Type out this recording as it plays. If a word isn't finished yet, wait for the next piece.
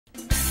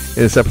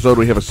In this episode,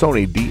 we have a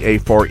Sony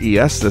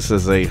STRDA4ES. This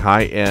is a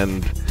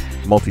high-end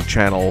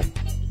multi-channel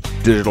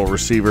digital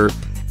receiver.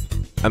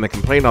 And the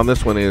complaint on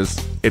this one is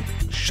it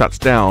shuts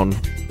down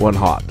when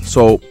hot.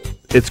 So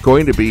it's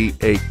going to be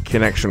a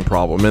connection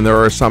problem. And there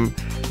are some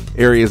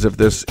areas of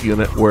this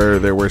unit where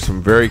there were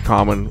some very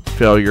common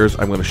failures.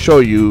 I'm going to show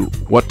you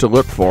what to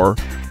look for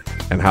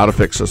and how to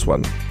fix this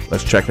one.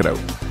 Let's check it out.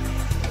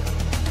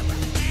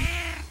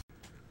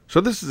 So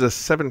this is a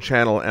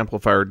 7-channel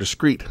amplifier,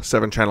 discrete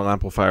 7-channel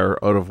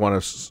amplifier out of one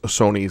of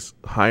Sony's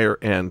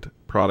higher-end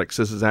products.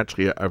 This is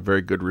actually a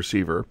very good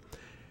receiver.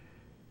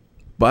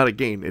 But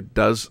again, it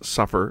does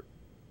suffer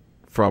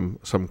from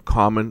some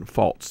common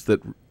faults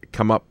that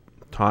come up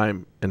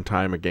time and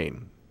time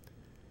again.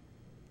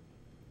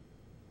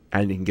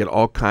 And you can get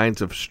all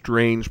kinds of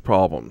strange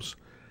problems.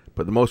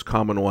 But the most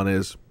common one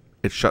is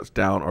it shuts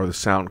down or the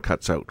sound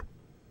cuts out.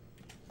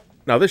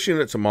 Now this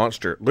unit's a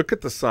monster. Look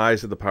at the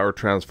size of the power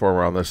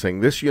transformer on this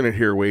thing. This unit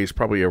here weighs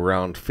probably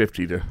around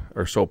 50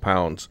 or so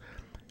pounds.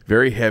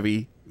 Very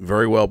heavy,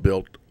 very well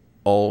built,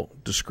 all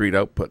discrete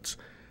outputs.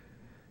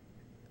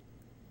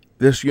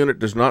 This unit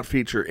does not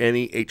feature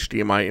any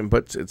HDMI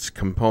inputs. It's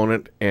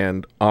component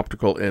and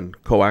optical and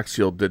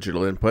coaxial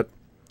digital input.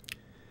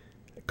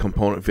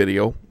 Component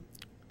video.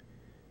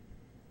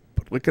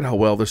 But look at how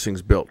well this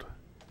thing's built.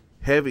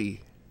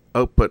 Heavy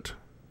output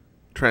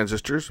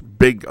transistors,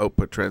 big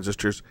output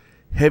transistors,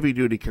 heavy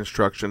duty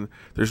construction.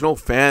 There's no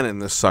fan in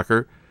this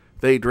sucker.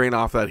 They drain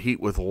off that heat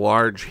with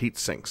large heat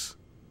sinks.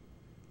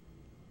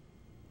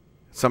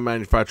 Some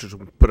manufacturers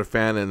will put a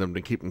fan in them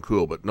to keep them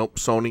cool, but nope,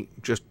 Sony,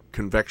 just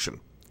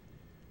convection.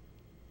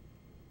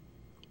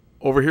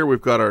 Over here we've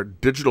got our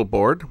digital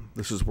board.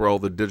 This is where all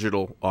the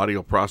digital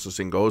audio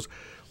processing goes.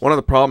 One of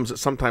the problems that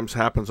sometimes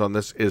happens on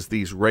this is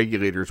these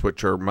regulators,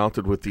 which are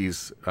mounted with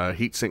these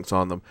heat sinks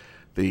on them.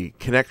 The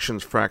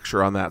connections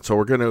fracture on that, so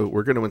we're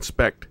going to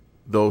inspect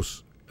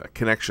those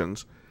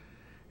connections.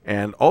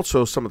 And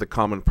also some of the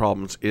common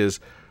problems is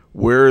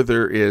where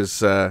there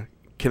is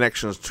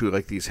connections to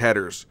like these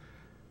headers.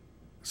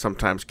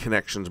 Sometimes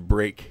connections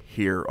break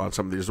here on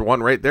some of these. There's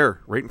one right there,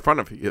 right in front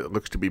of you. It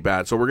looks to be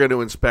bad. So we're going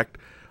to inspect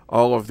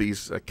all of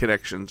these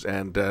connections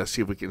and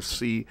see if we can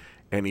see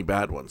any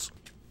bad ones.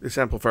 This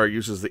amplifier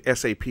uses the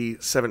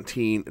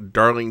SAP17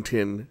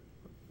 Darlington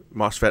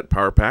MOSFET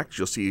power packs.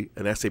 You'll see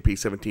an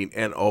SAP17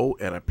 NO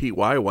and a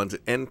PY. One's an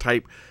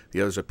N-type,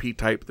 the other's a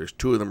P-type. There's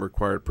 2 of them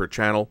required per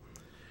channel.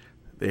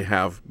 They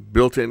have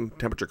built-in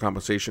temperature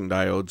compensation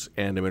diodes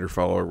and emitter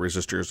follower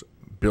resistors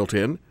built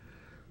in.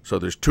 So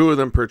there's 2 of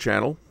them per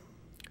channel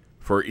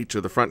for each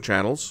of the front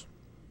channels.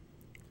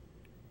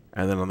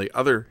 And then on the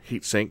other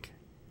heatsink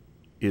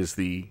is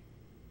the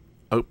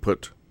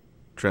output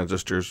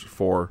transistors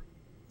for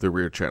the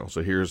rear channel.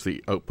 So here's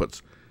the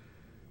outputs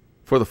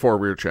for the 4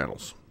 rear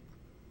channels.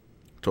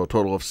 So a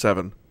total of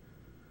 7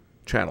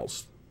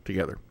 channels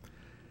together.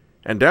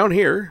 And down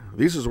here,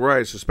 this is where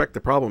I suspect the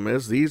problem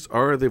is. These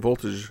are the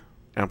voltage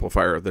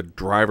amplifier, the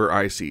driver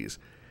ICs.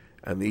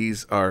 And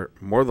these are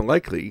more than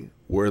likely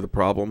where the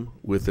problem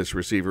with this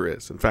receiver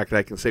is. In fact,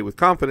 I can say with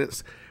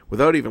confidence,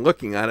 without even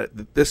looking at it,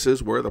 that this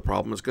is where the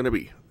problem is going to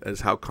be. That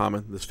is how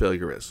common this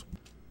failure is.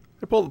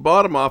 I pull the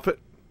bottom off it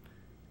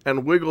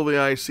and wiggle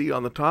the IC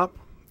on the top,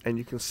 and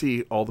you can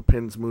see all the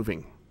pins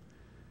moving.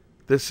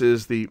 This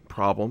is the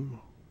problem,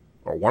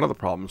 or one of the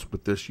problems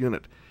with this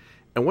unit.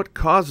 And what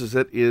causes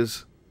it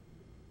is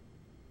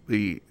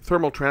the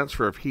thermal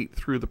transfer of heat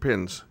through the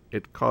pins.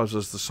 It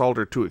causes the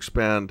solder to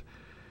expand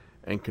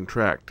and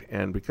contract.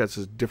 And because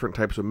it's different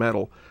types of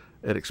metal,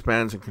 it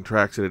expands and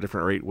contracts at a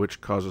different rate,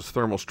 which causes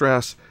thermal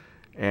stress,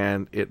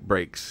 and it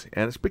breaks.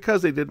 And it's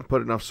because they didn't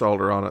put enough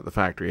solder on at the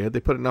factory. Had they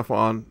put enough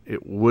on,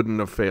 it wouldn't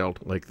have failed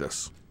like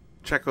this.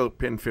 Check out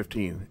pin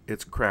 15.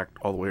 It's cracked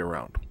all the way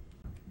around.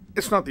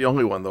 It's not the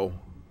only one, though.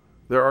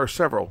 There are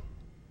several.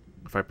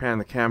 If I pan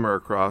the camera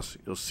across,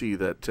 you'll see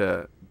that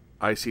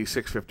IC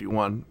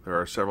 651, there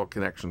are several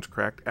connections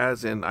cracked,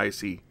 as in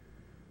IC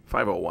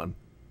 501.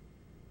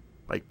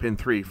 Like pin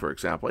 3, for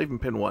example, even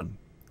pin 1.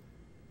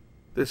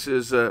 This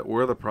is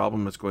where the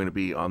problem is going to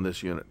be on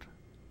this unit.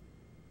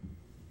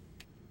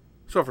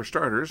 So for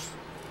starters,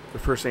 the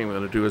first thing I'm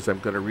going to do is I'm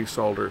going to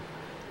resolder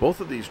both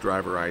of these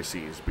driver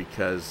ICs,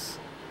 because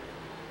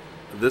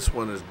this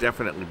one is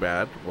definitely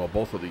bad. Well,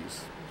 both of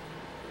these,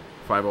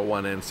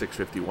 501 and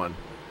 651.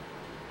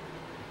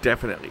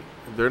 Definitely.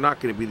 They're not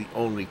going to be the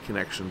only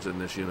connections in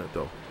this unit,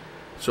 though.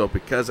 So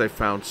because I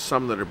found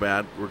some that are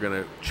bad, we're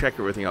going to check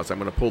everything else. I'm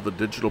going to pull the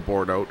digital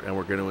board out, and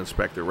we're going to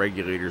inspect the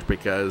regulators,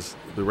 because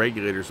the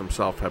regulators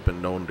themselves have been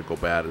known to go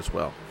bad as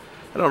well.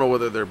 I don't know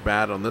whether they're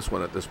bad on this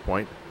one at this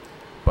point,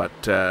 but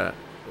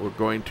we're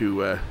going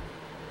to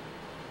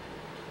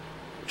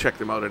check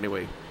them out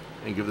anyway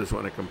and give this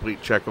one a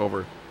complete check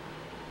over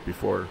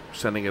before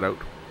sending it out.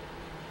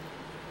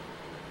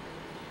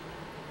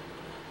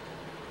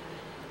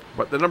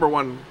 But the number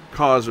one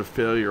cause of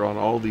failure on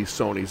all these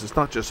Sonys, it's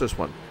not just this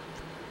one,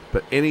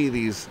 but any of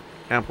these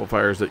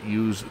amplifiers that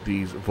use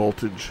these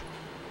voltage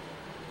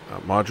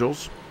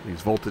modules,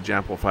 these voltage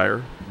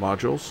amplifier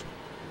modules,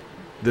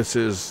 this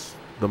is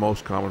the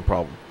most common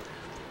problem.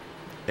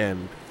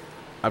 And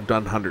I've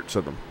done hundreds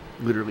of them,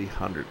 literally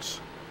hundreds,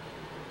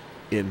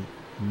 in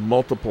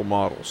multiple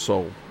models.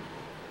 So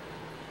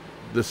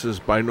this is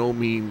by no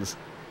means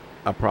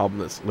a problem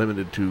that's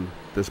limited to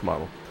this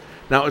model.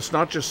 Now, it's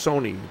not just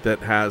Sony that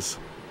has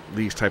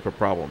these type of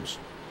problems.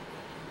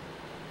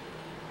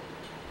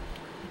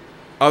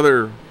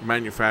 Other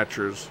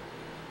manufacturers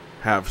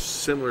have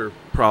similar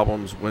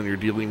problems when you're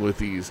dealing with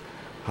these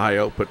high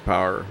output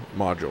power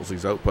modules,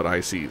 these output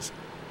ICs.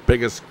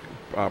 Biggest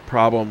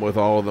problem with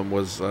all of them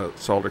was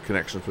solder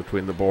connections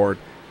between the board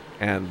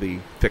and the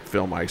thick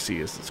film IC,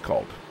 as it's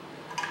called.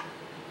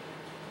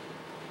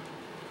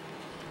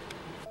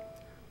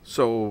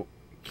 So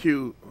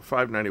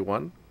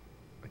Q591,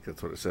 I think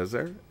that's what it says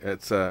there.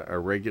 It's a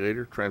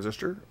regulator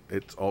transistor.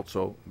 It's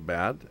also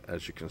bad,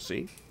 as you can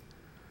see.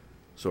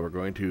 So we're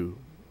going to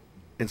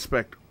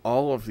inspect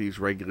all of these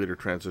regulator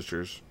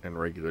transistors and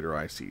regulator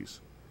ICs,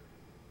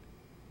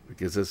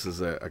 because this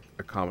is a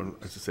common,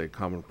 as I say,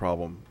 common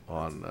problem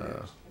on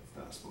It's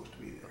not supposed to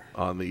be there.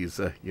 on these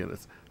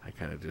units. I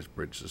kind of just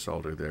bridged the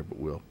solder there, but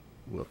we'll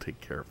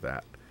take care of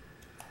that.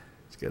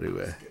 Let's get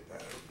to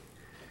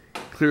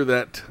clear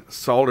that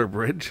solder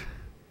bridge.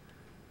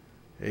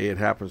 Hey, it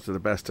happens to the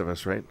best of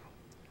us, right?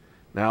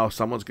 Now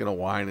someone's going to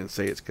whine and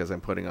say it's because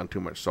I'm putting on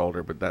too much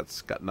solder, but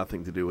that's got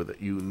nothing to do with it.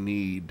 You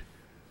need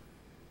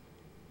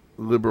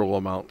liberal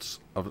amounts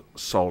of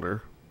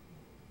solder.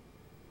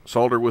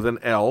 Solder with an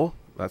L.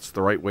 That's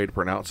the right way to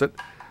pronounce it.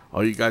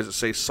 All you guys that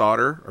say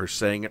solder are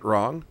saying it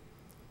wrong.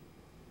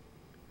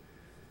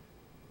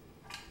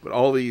 But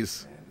all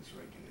these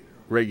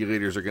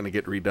regulators are going to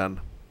get redone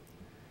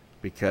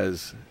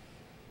because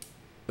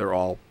they're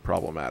all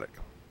problematic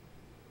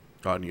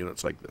on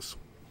units like this.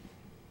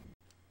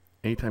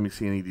 Anytime you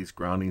see any of these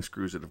grounding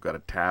screws that have got a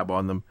tab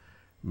on them,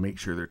 make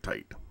sure they're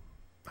tight.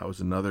 That was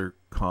another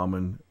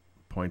common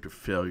point of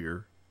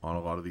failure on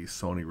a lot of these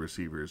Sony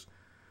receivers,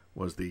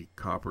 was the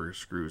copper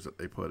screws that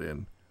they put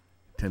in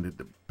tended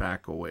to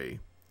back away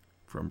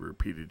from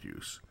repeated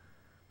use.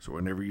 So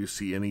whenever you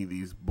see any of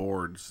these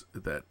boards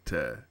that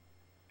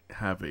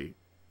have a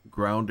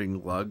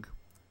grounding lug,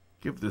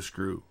 give the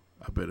screw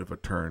a bit of a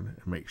turn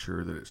and make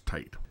sure that it's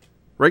tight.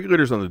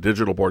 Regulators on the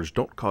digital boards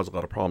don't cause a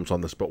lot of problems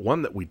on this, but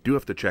one that we do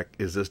have to check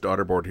is this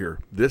daughter board here.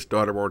 This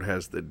daughter board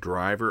has the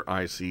driver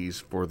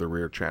ICs for the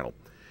rear channel,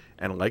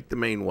 and like the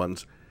main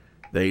ones,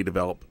 they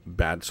develop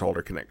bad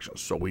solder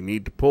connections. So we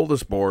need to pull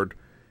this board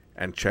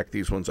and check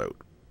these ones out.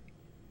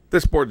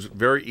 This board's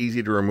very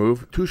easy to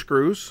remove. 2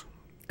 screws,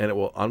 and it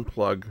will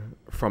unplug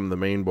from the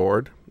main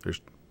board.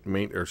 There's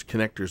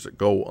connectors that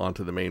go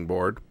onto the main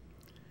board,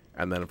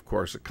 and then of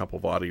course a couple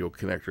of audio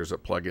connectors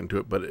that plug into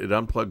it, but it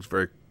unplugs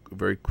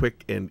very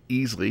quick and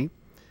easily.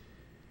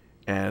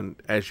 And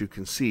as you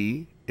can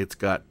see, it's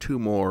got 2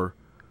 more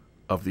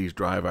of these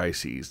drive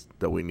ICs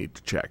that we need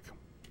to check,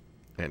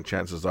 and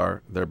chances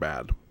are they're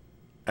bad.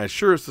 As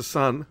sure as the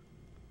sun,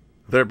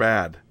 they're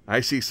bad.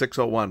 IC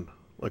 601,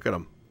 look at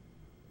them.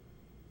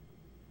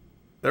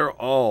 They're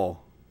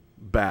all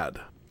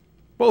bad.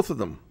 Both of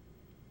them.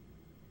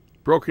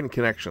 Broken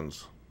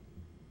connections.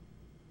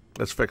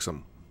 Let's fix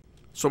them.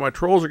 So my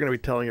trolls are going to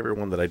be telling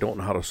everyone that I don't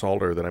know how to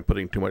solder, that I'm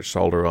putting too much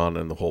solder on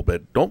and the whole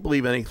bit. Don't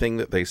believe anything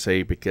that they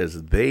say,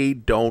 because they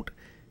don't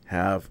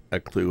have a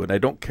clue. And I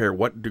don't care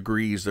what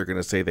degrees they're going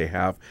to say they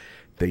have.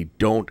 They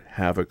don't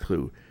have a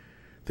clue.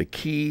 The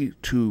key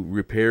to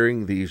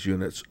repairing these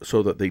units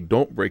so that they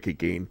don't break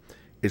again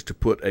is to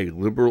put a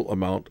liberal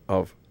amount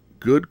of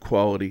good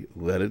quality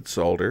leaded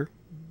solder,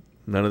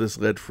 none of this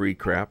lead-free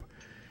crap,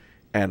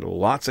 and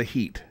lots of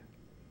heat.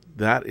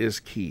 That is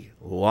key.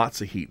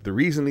 Lots of heat. The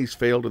reason these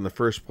failed in the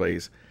first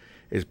place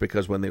is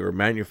because when they were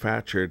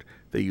manufactured,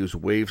 they used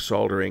wave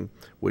soldering,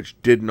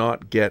 which did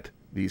not get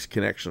these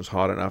connections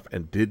hot enough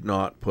and did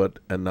not put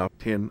enough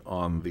tin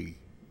on the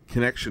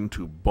connection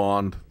to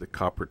bond the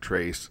copper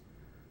trace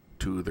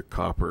to the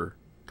copper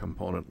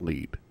component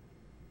lead,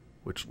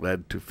 which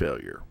led to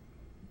failure.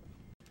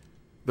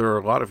 There are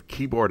a lot of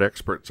keyboard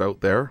experts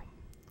out there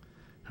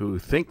who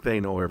think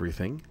they know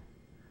everything,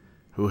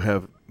 who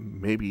have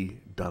maybe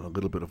done a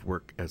little bit of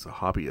work as a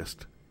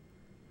hobbyist,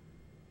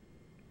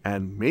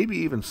 and maybe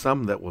even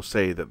some that will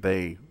say that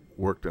they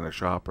worked in a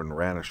shop and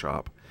ran a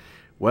shop.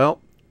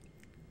 Well,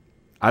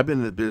 I've been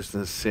in the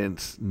business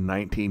since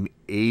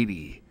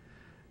 1980,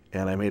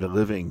 and I made a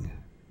living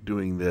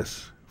doing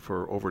this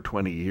for over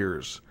 20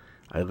 years.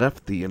 I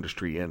left the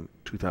industry in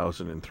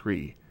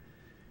 2003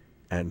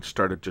 and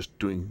started just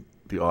doing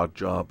the odd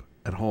job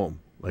at home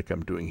like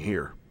I'm doing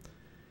here.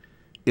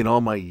 In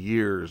all my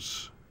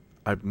years,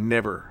 I've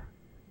never,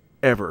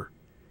 ever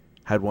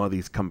had one of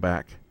these come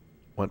back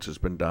once it's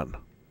been done.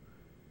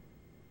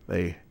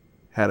 They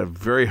had a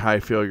very high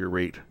failure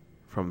rate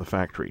from the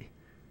factory,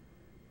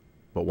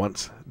 but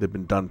once they've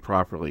been done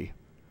properly,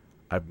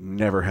 I've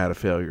never had a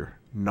failure,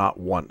 not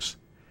once.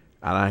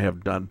 And I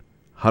have done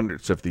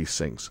hundreds of these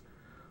things.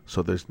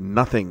 So there's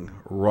nothing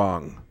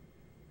wrong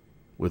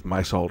with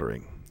my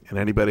soldering. And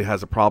anybody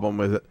has a problem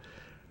with it,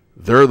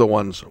 they're the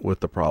ones with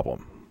the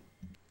problem.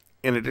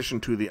 In addition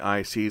to the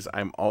ICs,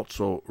 I'm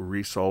also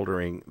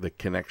resoldering the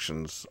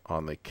connections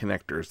on the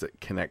connectors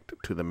that connect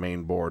to the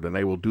main board, and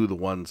I will do the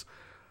ones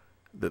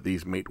that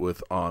these mate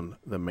with on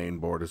the main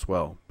board as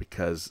well,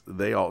 because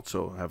they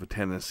also have a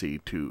tendency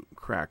to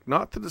crack.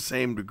 Not to the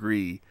same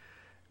degree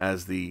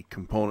as the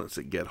components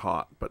that get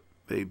hot, but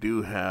they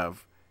do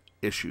have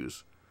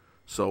issues.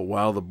 So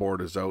while the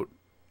board is out,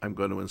 I'm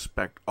going to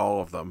inspect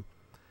all of them,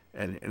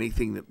 and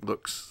anything that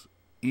looks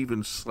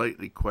even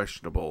slightly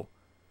questionable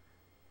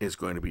is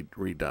going to be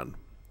redone.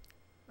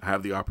 I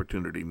have the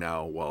opportunity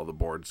now while the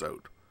board's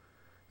out.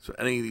 So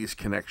any of these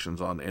connections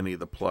on any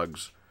of the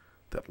plugs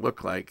that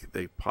look like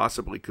they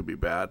possibly could be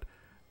bad,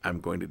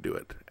 I'm going to do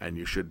it. And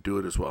you should do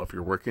it as well. If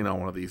you're working on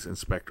one of these,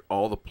 inspect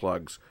all the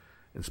plugs,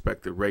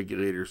 inspect the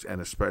regulators,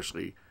 and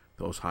especially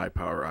those high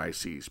power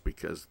ICs,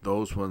 because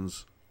those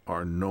ones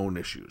are known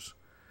issues.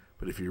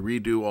 But if you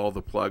redo all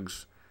the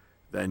plugs,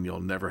 then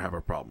you'll never have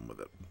a problem with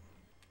it.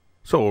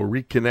 So we'll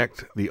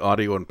reconnect the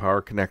audio and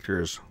power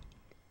connectors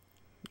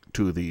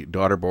to the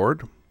daughter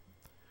board,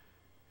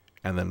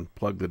 and then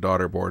plug the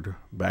daughter board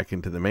back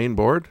into the main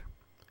board,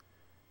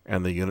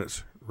 and the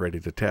unit's ready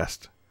to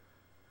test.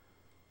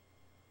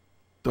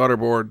 Daughter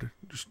board,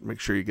 just make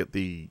sure you get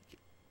the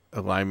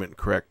alignment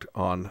correct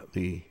on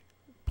the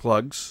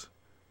plugs,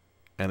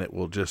 and it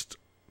will just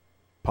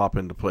pop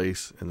into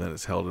place, and then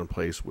it's held in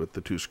place with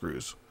the 2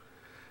 screws.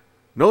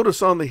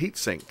 Notice on the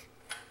heatsink,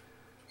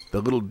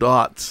 the little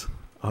dots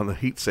on the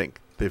heatsink,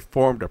 they've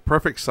formed a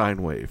perfect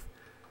sine wave.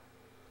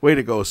 Way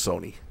to go,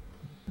 Sony.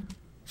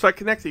 So I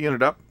connect the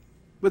unit up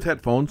with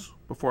headphones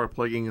before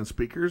plugging in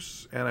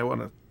speakers, and I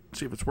want to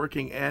see if it's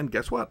working, and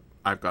guess what?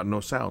 I've got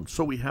no sound.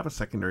 So we have a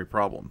secondary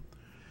problem.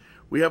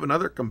 We have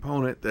another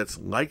component that's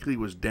likely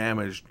was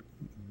damaged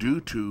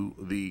due to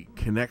the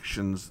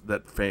connections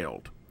that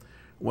failed.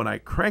 When I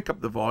crank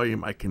up the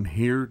volume, I can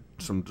hear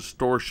some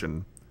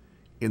distortion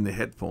in the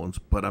headphones,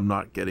 but I'm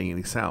not getting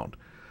any sound.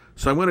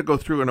 So I'm going to go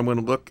through and I'm going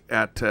to look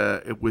at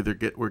whether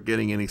we're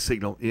getting any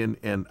signal in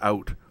and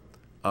out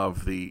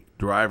of the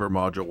driver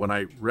module. When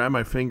I ran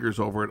my fingers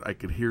over it, I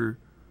could hear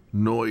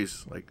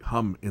noise, like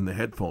hum, in the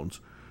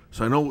headphones.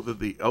 So I know that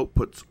the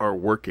outputs are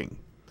working.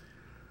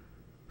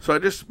 So I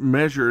just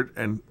measured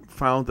and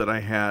found that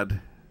I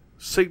had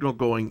signal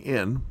going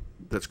in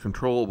that's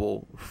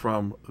controllable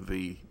from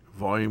the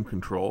volume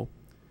control,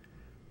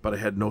 but I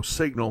had no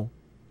signal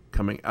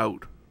coming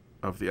out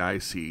of the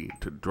IC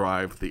to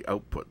drive the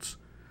outputs.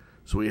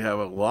 So we have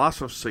a loss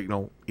of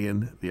signal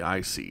in the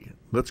IC.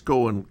 Let's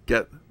go and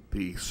get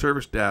the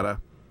service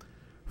data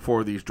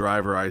for these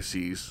driver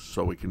ICs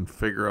so we can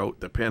figure out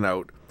the pin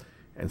out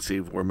and see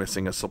if we're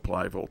missing a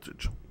supply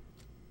voltage.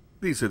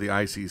 These are the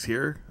ICs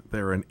here.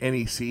 They're an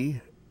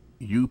NEC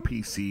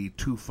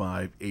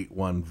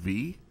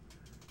UPC2581V.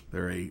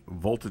 They're a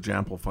voltage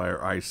amplifier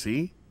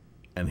IC,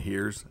 and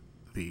here's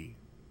the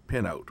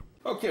pin out.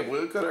 Okay,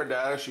 well, we've got our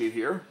data sheet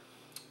here.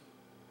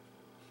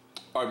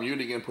 Our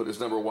muting input is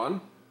number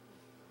 1.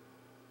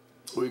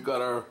 We've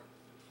got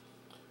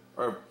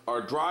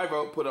our drive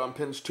output on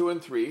pins 2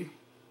 and 3,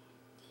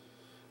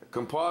 a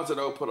composite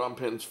output on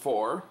pins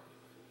 4,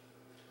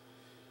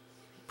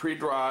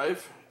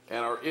 pre-drive,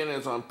 and our in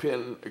is on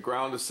pin,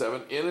 ground is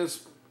 7, in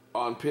is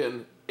on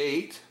pin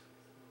 8,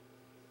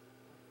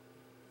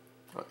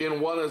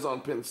 in 1 is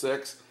on pin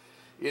 6,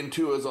 in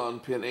 2 is on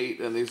pin 8,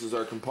 and this is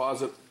our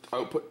composite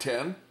output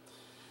 10,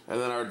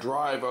 and then our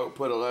drive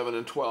output 11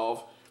 and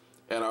 12,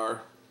 and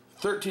our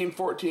 13,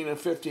 14, and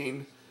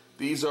 15,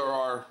 these are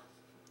our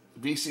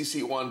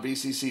VCC1,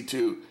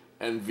 VCC2,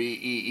 and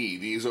VEE.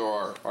 These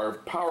are our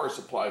power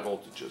supply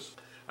voltages.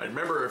 I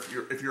remember, if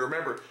you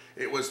remember,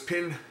 it was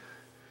pin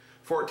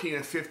 14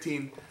 and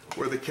 15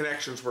 where the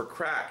connections were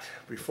cracked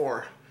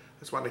before. I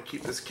just want to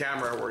keep this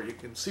camera where you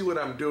can see what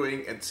I'm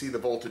doing and see the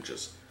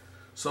voltages.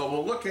 So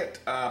we'll look at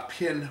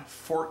pin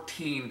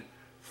 14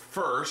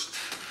 first.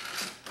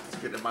 Let's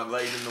get my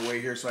light in the way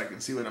here so I can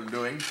see what I'm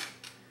doing.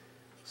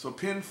 So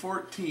pin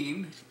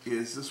 14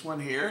 is this one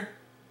here,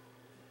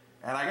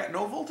 and I got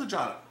no voltage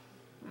on it.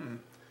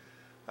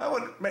 That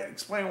would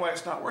explain why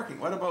it's not working.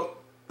 What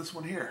about this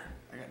one here?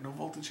 I got no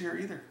voltage here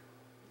either.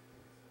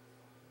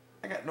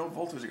 I got no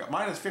voltage. I got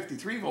minus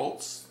 53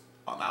 volts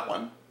on that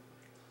one,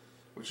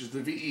 which is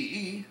the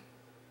VEE.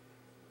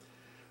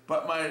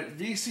 But my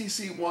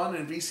VCC1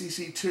 and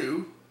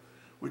VCC2,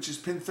 which is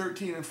pin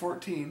 13 and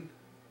 14,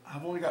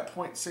 I've only got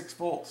 0.6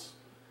 volts.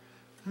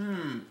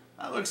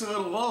 That looks a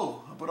little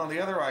low. I'll put on the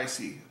other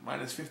IC,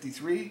 minus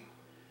 53.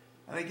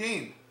 And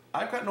again,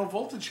 I've got no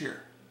voltage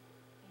here.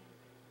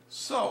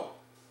 So,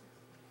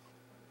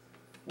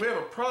 we have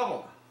a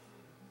problem.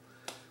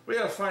 We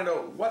got to find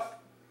out what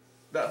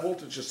that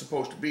voltage is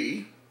supposed to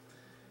be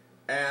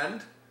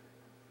and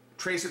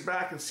trace it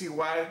back and see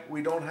why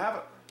we don't have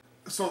it.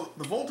 So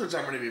the voltage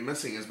I'm going to be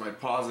missing is my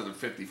positive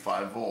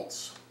 55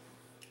 volts.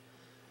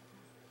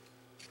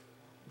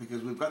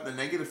 Because we've got the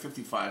negative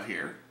 55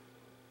 here.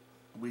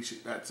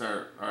 That's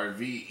our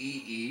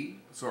VEE,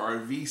 so our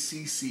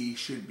VCC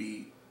should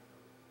be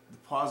the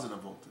positive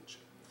voltage.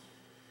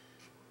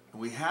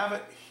 And we have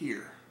it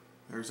here.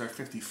 There's our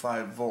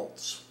 55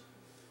 volts.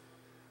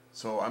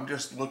 So I'm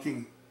just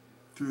looking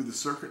through the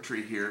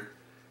circuitry here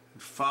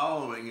and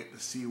following it to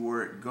see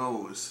where it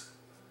goes,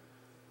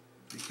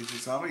 because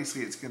it's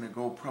obviously it's going to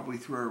go probably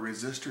through our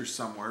resistor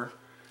somewhere,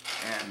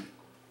 and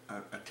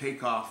a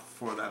takeoff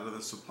for that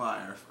other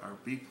supply. Our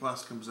B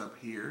plus comes up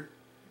here,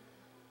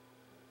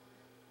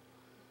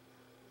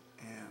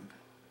 and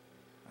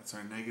that's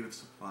our negative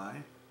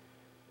supply.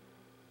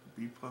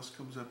 B plus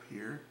comes up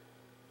here,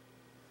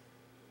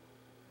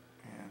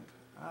 and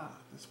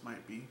this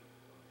might be,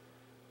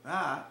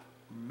 that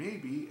may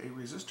be a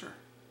resistor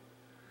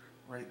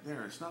right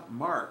there. It's not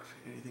marked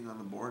anything on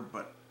the board,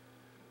 but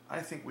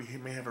I think we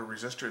may have a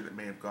resistor that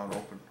may have gone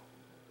open,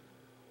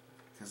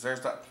 because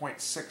there's that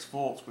 0.6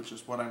 volts, which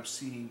is what I'm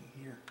seeing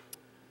here.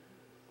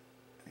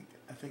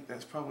 I think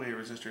that's probably a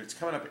resistor. It's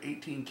coming up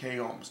 18k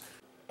ohms.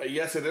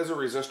 Yes, it is a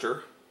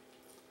resistor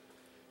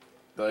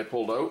that I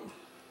pulled out.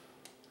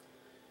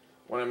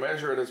 When I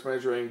measure it, it's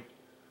measuring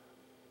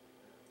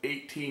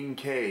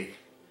 18k,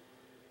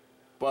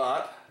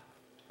 but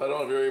I don't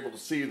know if you're able to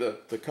see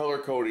the color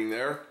coding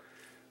there.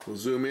 We'll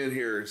zoom in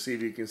here and see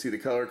if you can see the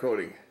color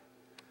coding.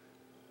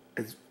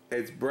 It's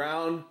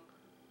brown,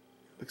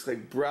 looks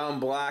like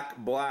brown, black,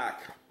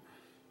 black.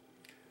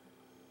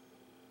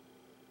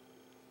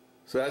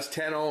 So that's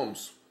 10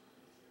 ohms.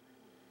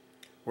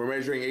 We're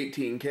measuring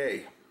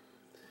 18k.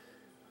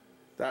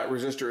 That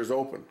resistor is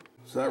open.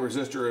 So that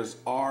resistor is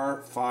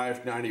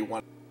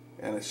R591,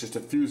 and it's just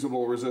a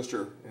fusible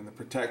resistor in the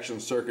protection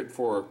circuit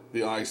for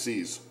the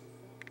ICs.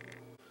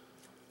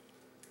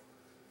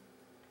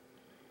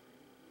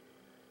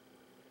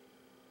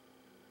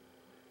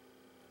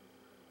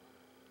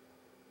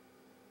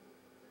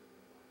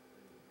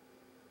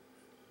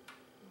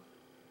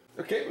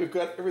 Okay, we've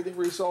got everything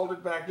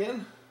resoldered back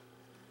in.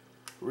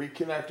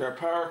 Reconnect our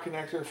power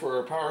connector for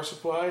our power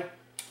supply.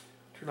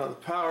 Turn on the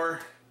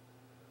power.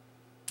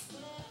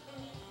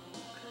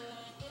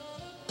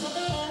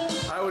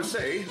 I would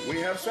say we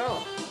have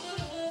sound.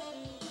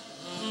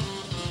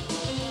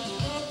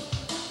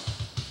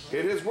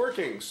 It is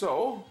working,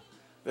 so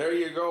there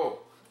you go.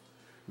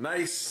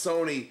 Nice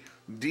Sony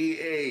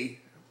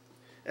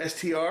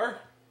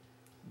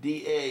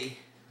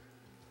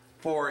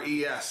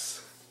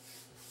STRDA4ES.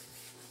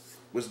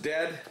 Was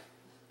dead.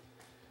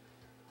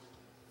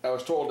 I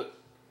was told that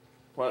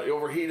when it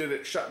overheated,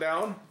 it shut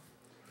down.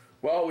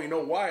 Well, we know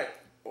why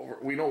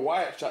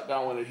it shut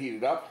down when it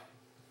heated up.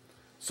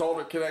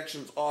 Solder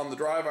connections on the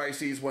drive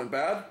ICs went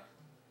bad.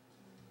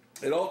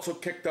 It also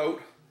kicked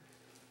out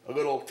a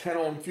little 10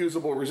 ohm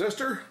fusible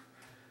resistor.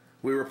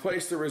 We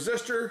replaced the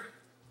resistor,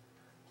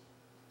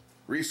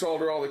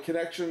 resolder all the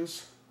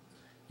connections,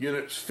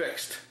 units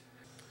fixed.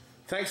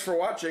 Thanks for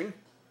watching.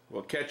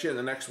 We'll catch you in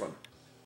the next one.